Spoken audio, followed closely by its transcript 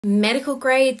Medical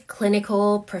grade,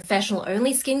 clinical, professional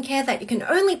only skincare that you can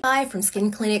only buy from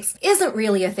skin clinics isn't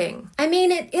really a thing. I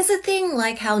mean, it is a thing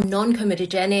like how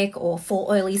non-comedogenic or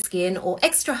for oily skin or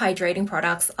extra hydrating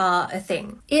products are a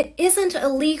thing. It isn't a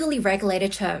legally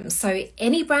regulated term, so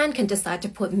any brand can decide to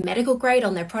put medical grade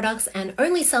on their products and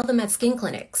only sell them at skin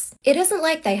clinics. It isn't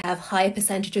like they have higher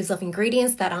percentages of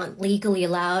ingredients that aren't legally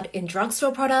allowed in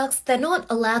drugstore products. They're not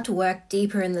allowed to work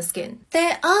deeper in the skin.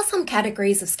 There are some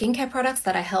categories of skincare products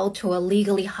that are held to a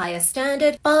legally higher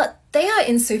standard, but they are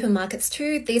in supermarkets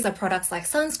too. These are products like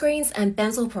sunscreens and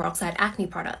benzoyl peroxide acne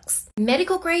products.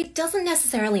 Medical grade doesn't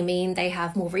necessarily mean they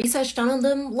have more research done on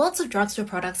them. Lots of drugstore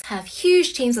products have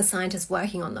huge teams of scientists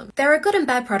working on them. There are good and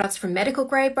bad products from medical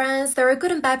grade brands. There are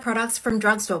good and bad products from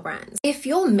drugstore brands. If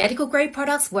your medical grade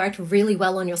products worked really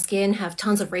well on your skin, have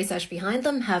tons of research behind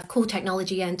them, have cool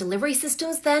technology and delivery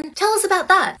systems, then tell us about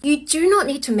that. You do not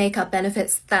need to make up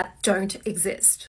benefits that don't exist.